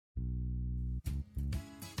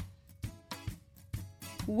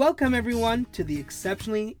Welcome, everyone, to the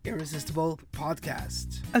Exceptionally Irresistible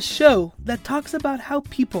podcast, a show that talks about how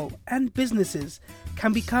people and businesses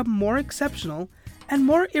can become more exceptional and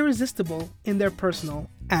more irresistible in their personal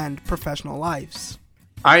and professional lives.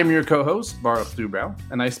 I am your co-host, Baruch Dubrow,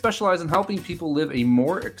 and I specialize in helping people live a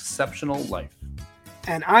more exceptional life.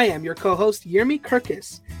 And I am your co-host, Yirmi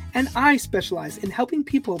Kirkis, and I specialize in helping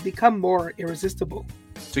people become more irresistible.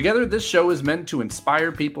 Together, this show is meant to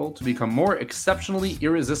inspire people to become more exceptionally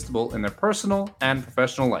irresistible in their personal and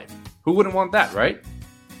professional life. Who wouldn't want that, right?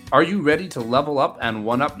 Are you ready to level up and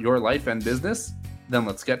one-up your life and business? Then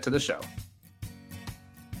let's get to the show.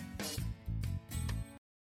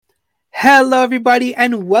 Hello, everybody,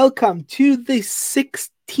 and welcome to the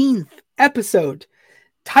 16th episode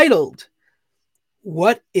titled,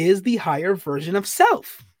 What is the Higher Version of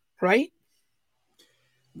Self? Right?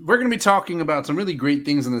 We're going to be talking about some really great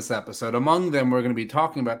things in this episode. Among them, we're going to be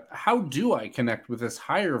talking about how do I connect with this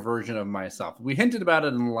higher version of myself? We hinted about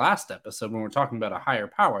it in the last episode when we're talking about a higher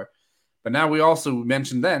power, but now we also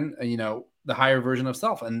mentioned then, the higher version of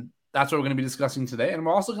self, and that's what we're going to be discussing today. And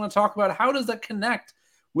we're also going to talk about how does that connect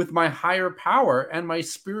with my higher power and my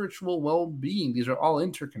spiritual well-being. These are all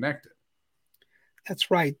interconnected. That's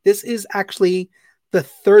right. This is actually the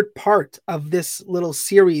third part of this little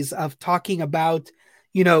series of talking about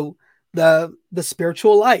the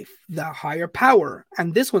spiritual life, the higher power.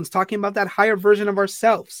 And this one's talking about that higher version of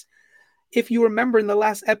ourselves. If you remember in the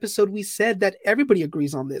last episode, we said that everybody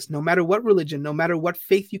agrees on this, no matter what religion, no matter what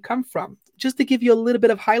faith you come from. Just to give you a little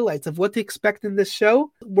bit of highlights of what to expect in this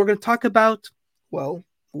show, we're going to talk about, well,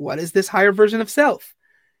 what is this higher version of self?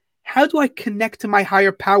 How do I connect to my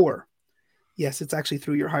higher power? Yes, it's actually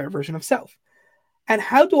through your higher version of self. And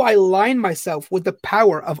how do I align myself with the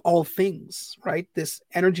power of all things, right? This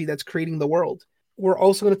energy that's creating the world. We're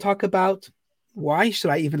also going to talk about why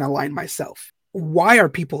should I even align myself? Why are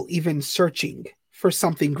people even searching for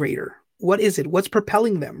something greater? What is it? What's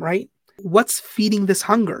propelling them, right? What's feeding this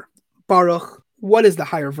hunger? Baruch, what is the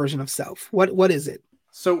higher version of self? What is it?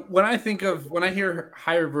 So when I hear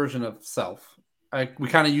higher version of self, we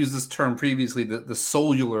kind of used this term previously, the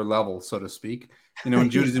cellular level, so to speak. In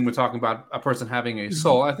Judaism, we're talking about a person having a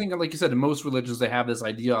soul. I think, like you said, in most religions, they have this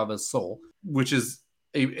idea of a soul, which is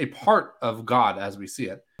a part of God as we see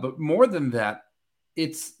it. But more than that,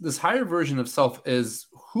 it's this higher version of self is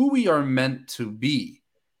who we are meant to be,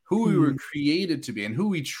 who we were created to be, and who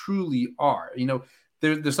we truly are.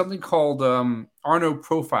 There's something called Arno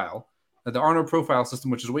Profile, the Arno Profile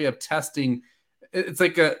system, which is a way of testing. It's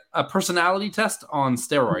like a personality test on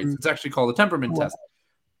steroids. It's actually called a temperament test.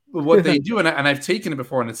 But what they do, and I've taken it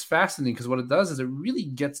before, and it's fascinating because what it does is it really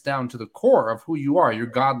gets down to the core of who you are, your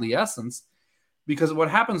godly essence. Because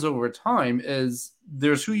what happens over time is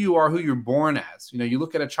there's who you are, who you're born as. You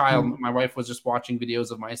look at a child. My wife was just watching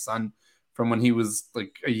videos of my son from when he was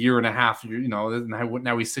like a year and a half, and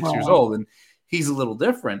now he's 6 years old, and he's a little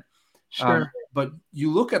different. Sure. But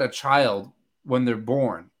you look at a child when they're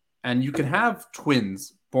born, and you can have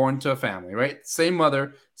twins born to a family, right? Same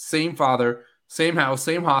mother, same father, same house,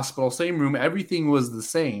 same hospital, same room. Everything was the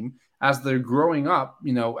same. As they're growing up,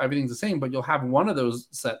 everything's the same. But you'll have one of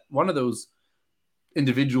those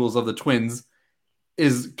individuals of the twins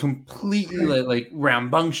is completely like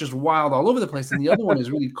rambunctious, wild, all over the place, and the other one is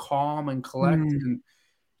really calm and collected and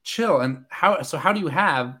chill. And how do you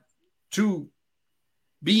have two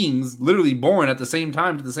beings literally born at the same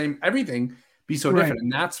time to the same everything be so different?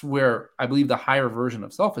 And that's where I believe the higher version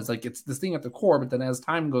of self is. Like, it's this thing at the core, but then as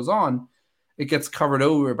time goes on, it gets covered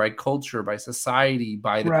over by culture, by society,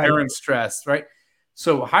 by the parent stress, right?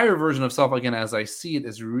 So higher version of self, again, as I see it,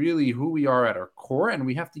 is really who we are at our core, and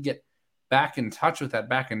we have to get back in touch with that,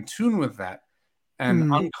 back in tune with that,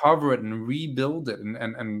 and uncover it and rebuild it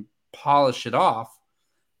and polish it off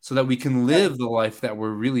so that we can live the life that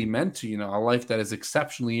we're really meant to, a life that is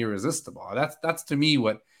exceptionally irresistible. That's to me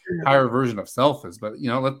what higher version of self is. But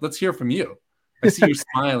let's hear from you. I see you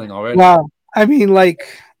smiling already. Wow. I mean, like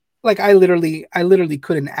I literally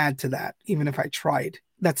couldn't add to that, even if I tried.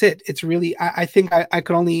 That's it. It's really, I think I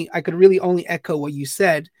could really only echo what you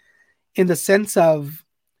said, in the sense of,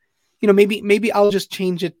 maybe I'll just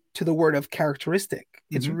change it to the word of characteristic.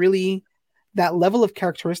 It's really that level of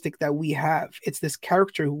characteristic that we have. It's this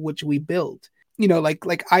character which we build.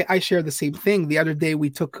 Like I share the same thing. The other day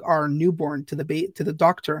we took our newborn to the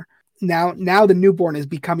doctor. Now the newborn is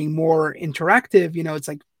becoming more interactive. It's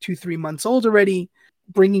like 2-3 months old already.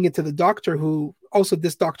 Bringing it to the doctor, who also,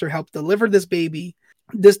 this doctor helped deliver this baby.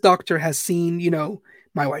 This doctor has seen,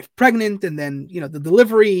 my wife pregnant, and then, the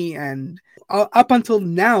delivery, and up until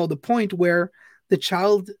now, the point where the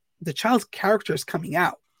child's character is coming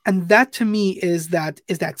out. And that to me is that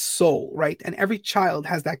soul, right? And every child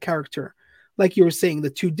has that character. Like you were saying, the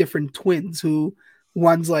two different twins who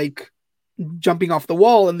one's like jumping off the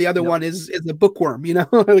wall and the other Yep. one is a bookworm, you know,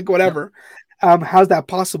 like Yep. whatever. How's that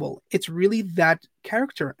possible? It's really that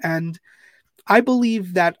character. And I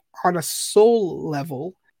believe that on a soul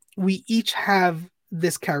level, we each have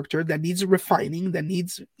this character that needs refining, that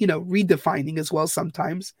needs, you know, redefining as well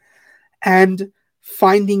sometimes, and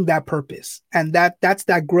finding that purpose. And that's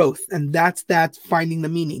that growth, and that's that finding the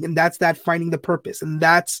meaning, and that's that finding the purpose. And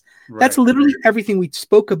that's Right. literally everything we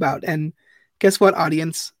spoke about. And guess what,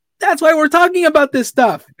 audience? That's why we're talking about this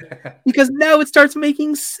stuff. Because now it starts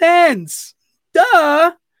making sense.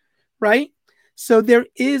 Duh, right? So there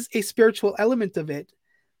is a spiritual element of it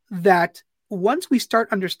that once we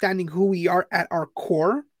start understanding who we are at our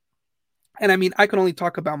core, and I mean, I can only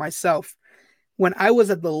talk about myself. When I was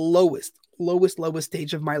at the lowest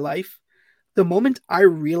stage of my life, the moment I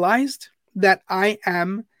realized that I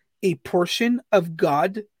am a portion of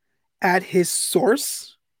God at his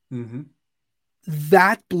source, Hmm.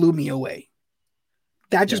 that blew me away.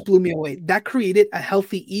 That Yeah. just blew me away. That created a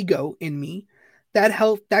healthy ego in me.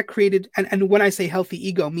 That created, and when I say healthy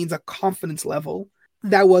ego means a confidence level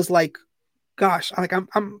that was like, gosh,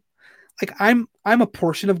 I'm a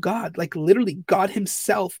portion of God. Like literally God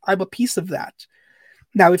himself. I'm a piece of that.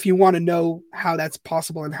 Now, if you want to know how that's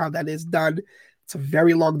possible and how that is done, it's a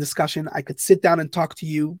very long discussion. I could sit down and talk to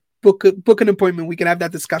you, book an appointment. We can have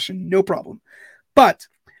that discussion, no problem. But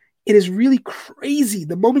it is really crazy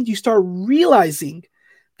the moment you start realizing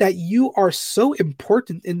that you are so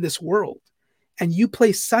important in this world and you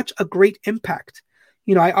play such a great impact.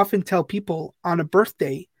 You know, I often tell people on a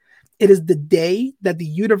birthday, it is the day that the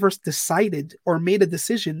universe decided or made a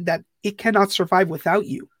decision that it cannot survive without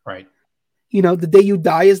you. Right. You know, the day you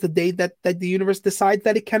die is the day that the universe decides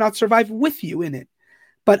that it cannot survive with you in it.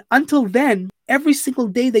 But until then, every single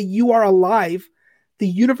day that you are alive, the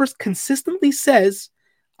universe consistently says,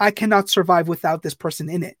 I cannot survive without this person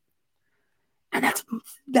in it. And that's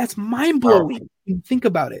It's mind blowing powerful. when you think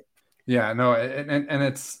about it. Yeah, no, and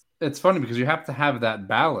it's funny because you have to have that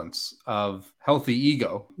balance of healthy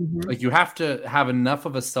ego. Mhm. Like you have to have enough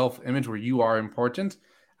of a self-image where you are important.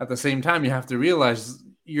 At the same time, you have to realize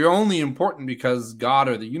you're only important because God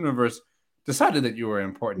or the universe decided that you were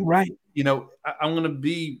important. Right. You know, I'm going to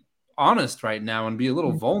be honest right now and be a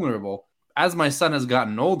little vulnerable. As my son has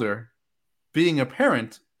gotten older, being a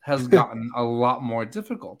parent has gotten a lot more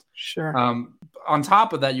difficult. Sure. Um, on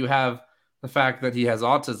top of that, you have the fact that he has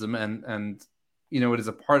autism, and you know it is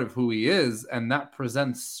a part of who he is, and that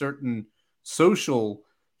presents certain social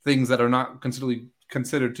things that are not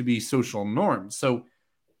considered to be social norms. So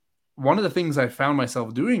one of the things I found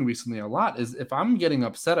myself doing recently a lot is if I'm getting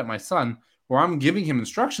upset at my son or I'm giving him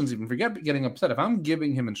instructions, even forget getting upset, if I'm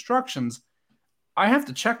giving him instructions, I have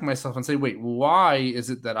to check myself and say, wait, why is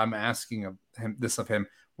it that I'm asking of him this of him?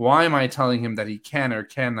 Why am I telling him that he can or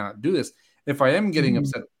cannot do this? If I am getting Mhm.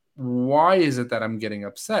 upset, why is it that I'm getting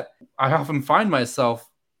upset? I often find myself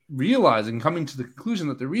realizing, coming to the conclusion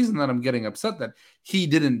that the reason that I'm getting upset that he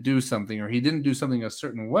didn't do something or he didn't do something a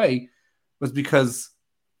certain way was because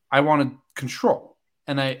I wanted control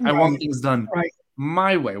and I want Right. things done Right.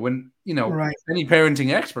 my way. When, you know, Right. any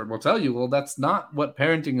parenting expert will tell you, well, that's not what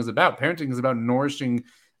parenting is about. Parenting is about nourishing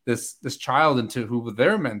this child into who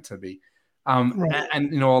they're meant to be. Right.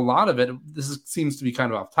 And you know, a lot of it, seems to be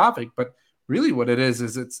kind of off topic, but really what it is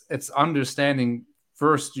it's understanding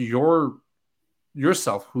first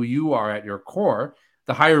yourself, who you are at your core,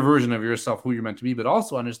 the higher version of yourself, who you're meant to be, but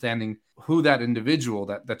also understanding who that individual,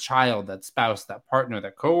 that the child, that spouse, that partner,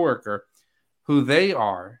 that coworker, who they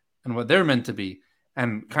are and what they're meant to be,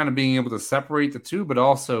 and kind of being able to separate the two, but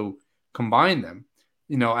also combine them.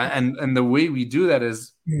 You know, and the way we do that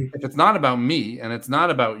is Mm. if it's not about me and it's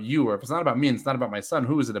not about you, or if it's not about me and it's not about my son,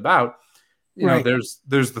 who is it about? You know, Right.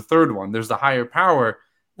 there's the third one. There's the higher power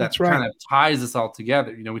That's that right. kind of ties us all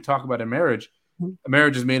together. You know, we talk about Mhm. a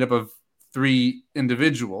marriage is made up of three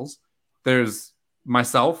individuals. There's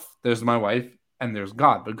myself, there's my wife, and there's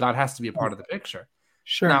God. But God has to be a part of the picture.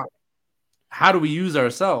 Sure. Now, how do we use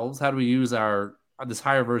ourselves? How do we use our this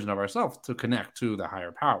higher version of ourselves to connect to the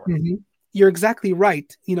higher power? Mhm. You're exactly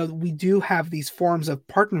right. You know, we do have these forms of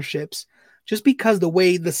partnerships just because the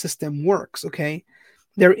way the system works, okay?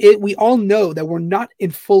 We all know that we're not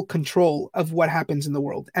in full control of what happens in the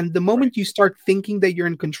world. And the Right. moment you start thinking that you're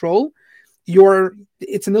in control,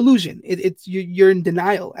 it's an illusion. You're in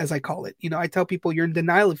denial, as I call it. You know, I tell people you're in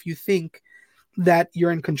denial if you think that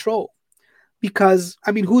you're in control. Because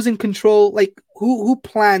I mean, who's in control? Like who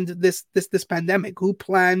planned this pandemic? Who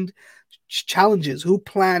planned challenges, who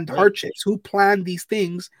planned Right. hardships, who planned these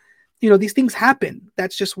things. These things happen.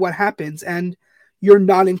 That's just what happens. And you're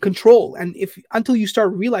not in control. And if until you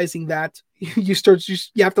start realizing that, you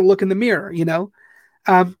have to look in the mirror,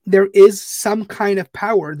 there is some kind of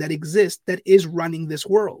power that exists that is running this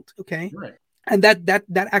world. Okay. Right. And that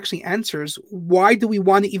actually answers why do we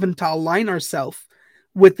want to even to align ourselves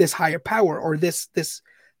with this higher power or this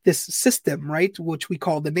system, right? Which we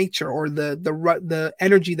call the nature or the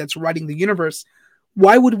energy that's running the universe.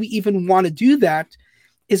 Why would we even want to do that?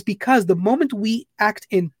 Is because the moment we act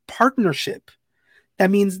in partnership, that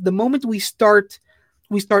means the moment we start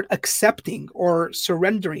accepting or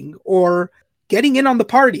surrendering or getting in on the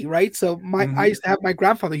party, right? So I used to have my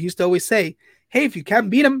grandfather, he used to always say, hey, if you can't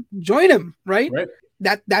beat him, join him, right? Right.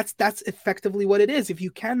 That's effectively what it is. If you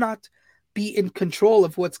cannot be in control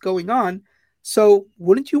of what's going on, so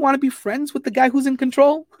wouldn't you want to be friends with the guy who's in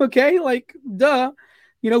control? Okay, like duh.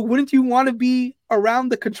 Wouldn't you want to be around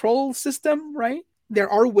the control system, right? There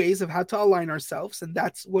are ways of how to align ourselves, and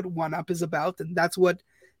that's what One Up is about, and that's what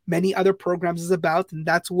many other programs is about, and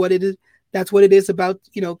that's what it is. That's what it is about.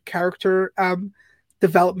 Character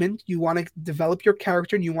development. You want to develop your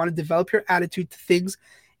character, and you want to develop your attitude to things,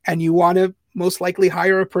 and you want to most likely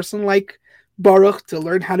hire a person like Baruch to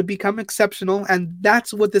learn how to become exceptional, and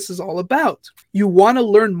that's what this is all about. You want to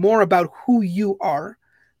learn more about who you are,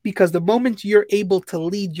 because the moment you're able to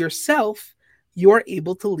lead yourself, you're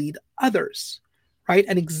able to lead others. Right?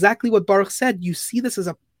 And exactly what Baruch said, you see this as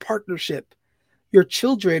a partnership. Your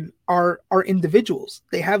children are individuals.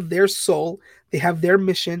 They have their soul, they have their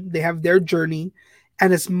mission, they have their journey.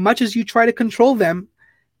 And as much as you try to control them,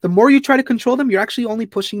 the more you try to control them, you're actually only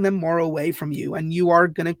pushing them more away from you, and you are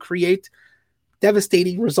going to create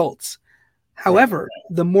devastating results. However,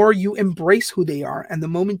 the more you embrace who they are, and the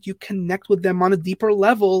moment you connect with them on a deeper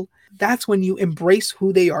level, that's when you embrace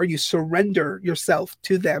who they are, you surrender yourself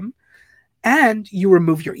to them, and you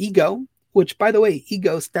remove your ego, which, by the way,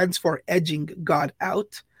 ego stands for edging God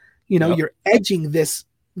out. You're edging this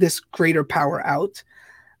greater power out.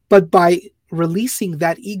 But by releasing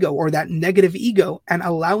that ego or that negative ego and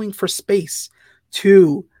allowing for space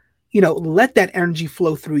to, let that energy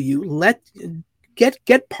flow through you,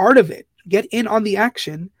 get part of it, get in on the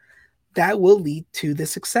action, that will lead to the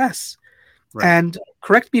success. Right. And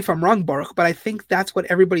correct me if I'm wrong, Baruch, but I think that's what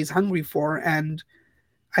everybody's hungry for. And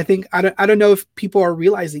I think I don't know if people are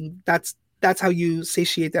realizing that's how you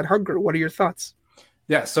satiate that hunger. What are your thoughts?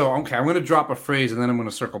 Yeah, so okay, I'm going to drop a phrase and then I'm going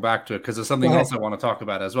to circle back to it because there's something else I want to talk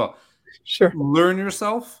about as well. Sure. Learn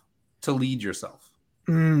yourself to lead yourself.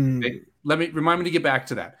 Okay? Remind me to get back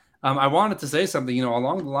to that. I wanted to say something,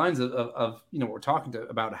 along the lines of we're talking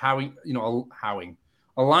about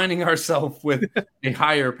aligning ourselves with a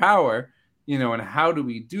higher power, and how do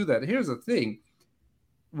we do that? Here's the thing.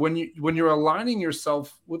 When you're aligning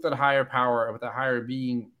yourself with that higher power, with a higher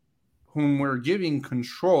being whom we're giving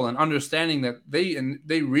control and understanding that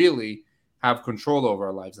they really have control over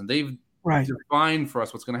our lives and they've defined for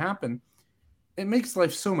us what's going to happen, it makes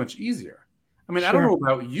life so much easier. I mean, I don't know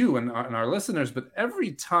about you and our listeners, but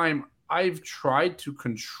every time I've tried to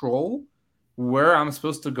control where I'm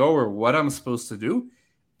supposed to go or what I'm supposed to do,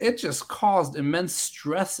 it just caused immense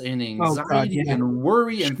stress and anxiety and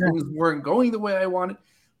worry, and things weren't going the way I wanted.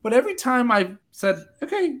 But every time I've said,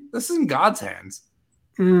 okay, this is in God's hands,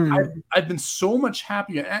 I've been so much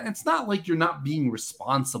happier. And it's not like you're not being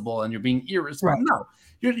responsible and you're being irresponsible. No,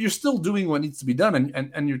 you're still doing what needs to be done,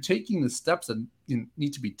 and you're taking the steps that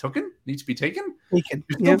need to be taken. You're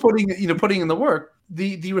still putting in the work.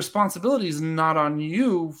 The responsibility is not on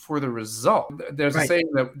you for the result. There's a saying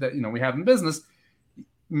that we have in business: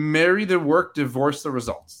 marry the work, divorce the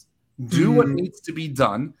results. Do what needs to be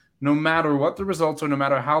done, no matter what the results are, no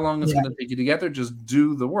matter how long it's going to take you to get there. Just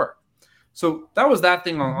do the work. So that was that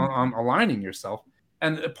thing on aligning yourself.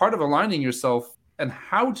 And a part of aligning yourself and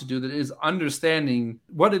how to do that is understanding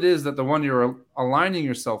what it is that the one you're aligning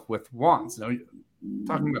yourself with wants.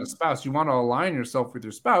 Talking about a spouse, you want to align yourself with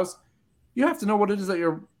your spouse, you have to know what it is that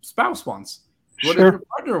your spouse wants, what it is your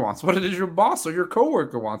partner wants, what it is your boss or your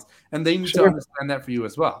coworker wants, and they need to understand that for you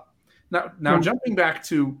as well. Now jumping back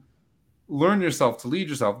to learn yourself to lead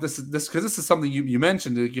yourself. This is something you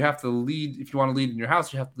mentioned. That you have to lead. If you want to lead in your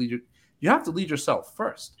house, you have to lead yourself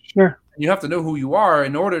first. Sure. You have to know who you are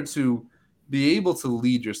in order to be able to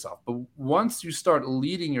lead yourself. But once you start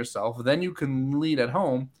leading yourself, then you can lead at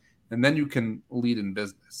home, and then you can lead in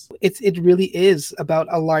business. It really is about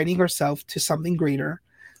aligning ourselves to something greater.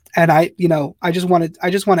 And I just want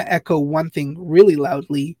to echo one thing really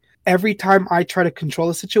loudly. Every time I try to control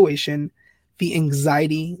a situation, the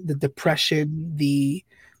anxiety, the depression,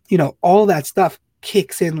 all that stuff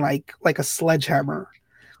kicks in like a sledgehammer.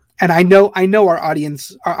 And I know our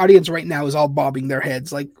audience right now is all bobbing their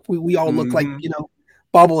heads. Like we all look like, Mhm.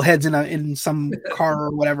 bobbleheads in some car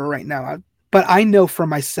or whatever right now. But I know for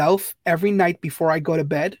myself, every night before I go to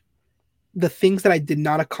bed, the things that I did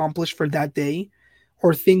not accomplish for that day,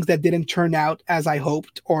 or things that didn't turn out as I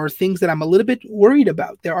hoped, or things that I'm a little bit worried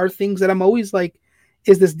about. There are things that I'm always like,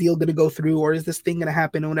 is this deal going to go through, or is this thing going to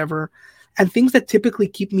happen, or whatever. And things that typically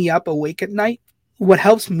keep me up awake at night. What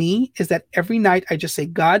helps me is that every night I just say,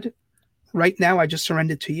 God, right now I just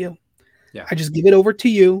surrender to you. Yeah. I just give it over to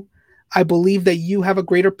you. I believe that you have a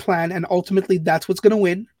greater plan, and ultimately that's what's going to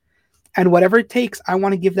win. And whatever it takes, I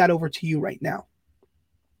want to give that over to you right now.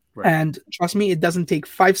 Right. And trust me, it doesn't take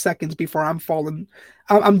 5 seconds before I'm falling.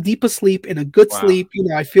 I'm deep asleep in a good Wow. sleep.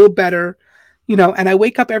 I feel better, and I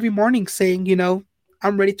wake up every morning saying,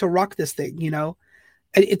 I'm ready to rock this thing, And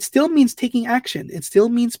it still means taking action. It still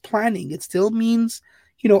means planning. It still means,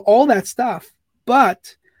 all that stuff.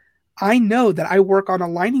 But I know that I work on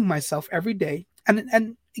aligning myself every day.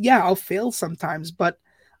 And yeah, I'll fail sometimes, but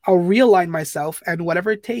I'll realign myself and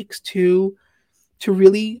whatever it takes to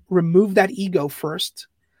really remove that ego first,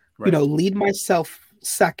 Right. lead myself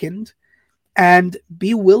second, and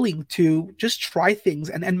be willing to just try things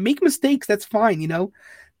and make mistakes. That's fine.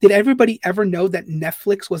 Did everybody ever know that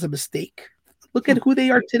Netflix was a mistake? Look at who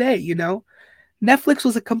they are today. Netflix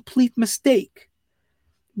was a complete mistake.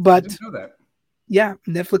 I But didn't know that. yeah,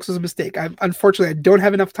 Netflix was a mistake. Unfortunately, I don't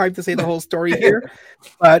have enough time to say the whole story here,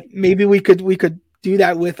 but maybe we could do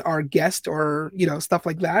that with our guest, or stuff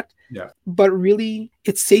like that. Yeah. But really,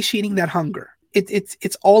 it's satiating that hunger.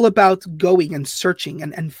 It's all about going and searching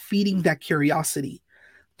and feeding that curiosity.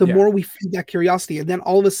 The Yeah. more we feed that curiosity, and then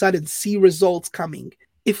all of a sudden see results coming.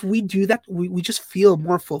 If we do that, we just feel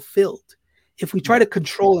more fulfilled. If we try Yeah. to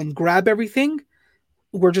control and grab everything,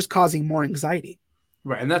 we're just causing more anxiety.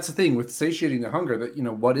 Right. And that's the thing with satiating the hunger, that,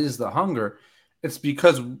 what is the hunger? It's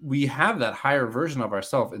because we have that higher version of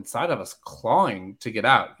ourselves inside of us clawing to get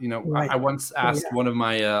out. I Right. once Oh asked yeah. one of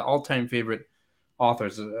my all-time favorite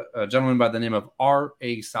authors, a gentleman by the name of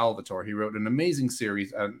R.A. Salvatore. He wrote an amazing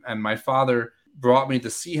series, and my father brought me to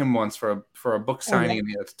see him once for a book Oh yeah. signing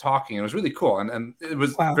and talking. It was really cool, and it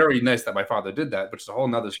was Wow. very nice that my father did that, which is a whole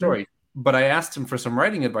nother Sure. story. But I asked him for some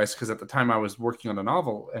writing advice because at the time I was working on a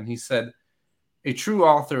novel, and he said, a true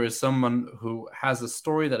author is someone who has a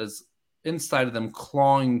story that is inside of them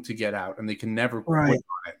clawing to get out, and they can never quit Right.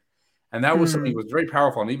 on it. And that was something Mm. that was very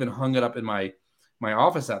powerful, and even hung it up in my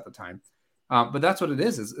office at the time. But that's what it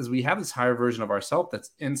is we have this higher version of ourselves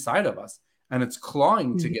that's inside of us, and it's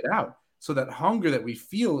clawing to Mhm. get out. So that hunger that we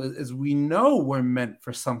feel is we know we're meant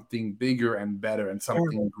for something bigger and better and Sure.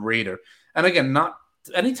 something greater. And again, not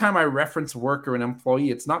anytime I reference work or an employee,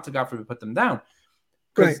 it's not to God forbid put them down, Right.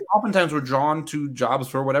 because oftentimes we're drawn to jobs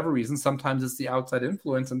for whatever reason. Sometimes it's the outside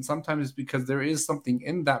influence, and sometimes it's because there is something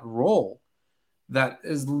in that role that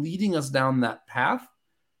is leading us down that path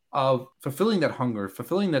of fulfilling that hunger,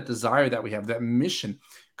 fulfilling that desire that we have, that mission.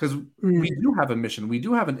 Because we Mm. do have a mission, we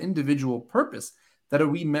do have an individual purpose that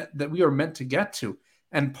we are meant to get to,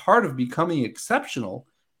 and part of becoming exceptional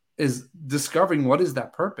is discovering what is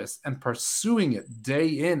that purpose and pursuing it day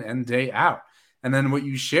in and day out. And then what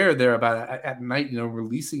you shared there about at night,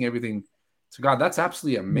 releasing everything to God, that's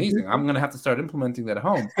absolutely Mhm. amazing. I'm going to have to start implementing that at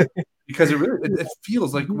home, because it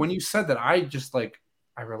feels like Mhm. when you said that, I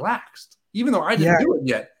relaxed, even though I didn't Yeah. do it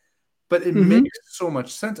yet, but it Mhm. makes so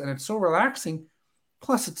much sense and it's so relaxing.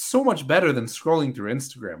 Plus, it's so much better than scrolling through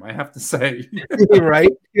Instagram, I have to say.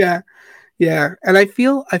 Right. Yeah. Yeah. And I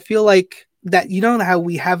feel like that, how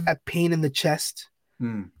we have that pain in the chest,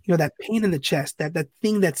 Hmm. that pain in the chest, that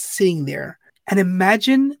thing that's sitting there. And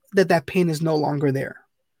imagine that pain is no longer there.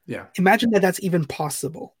 Yeah. Imagine that that's even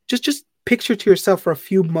possible. Just picture to yourself for a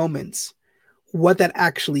few moments what that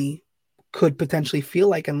actually could potentially feel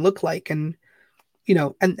like and look like. And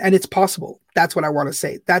and it's possible. That's what I want to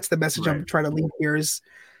say. That's the message Right. I'm trying to leave here is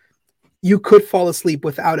you could fall asleep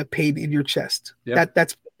without a pain in your chest. Yep.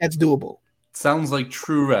 That's doable. Sounds like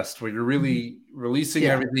true rest, where you're Mhm. really releasing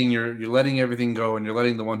Yeah. everything, you're letting everything go, and you're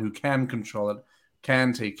letting the one who can control it,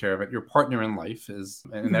 can take care of it. Your partner in life is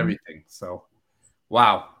and Mhm. everything. So,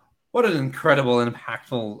 wow, what an incredible and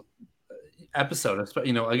impactful episode.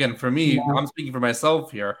 Again, for me, Yeah. I'm speaking for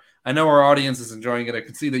myself here. I know our audience is enjoying it. I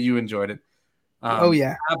can see that you enjoyed it. Oh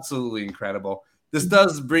yeah. Absolutely incredible. This Mhm.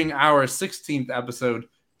 does bring our 16th episode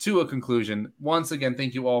to a conclusion. Once again,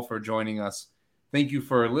 thank you all for joining us. Thank you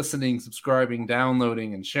for listening, subscribing,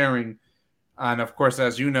 downloading, and sharing. And of course,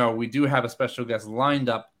 as you know, we do have a special guest lined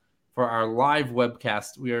up for our live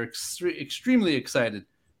webcast. We are extremely excited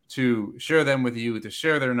to share them with you, to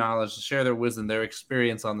share their knowledge, to share their wisdom, their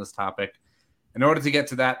experience on this topic. In order to get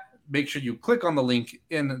to that, make sure you click on the link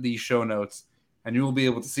in the show notes, and you will be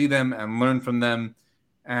able to see them and learn from them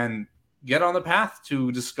and get on the path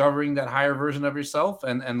to discovering that higher version of yourself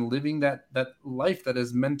and living that life that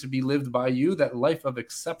is meant to be lived by you, that life of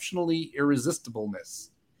exceptionally irresistibleness,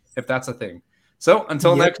 if that's a thing. So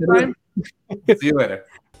until next time, see you later.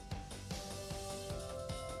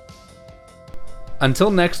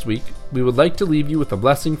 Until next week, we would like to leave you with a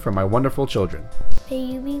blessing from my wonderful children.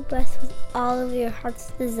 May you be blessed with all of your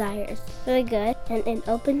heart's desires for the good and in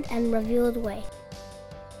open and revealed way.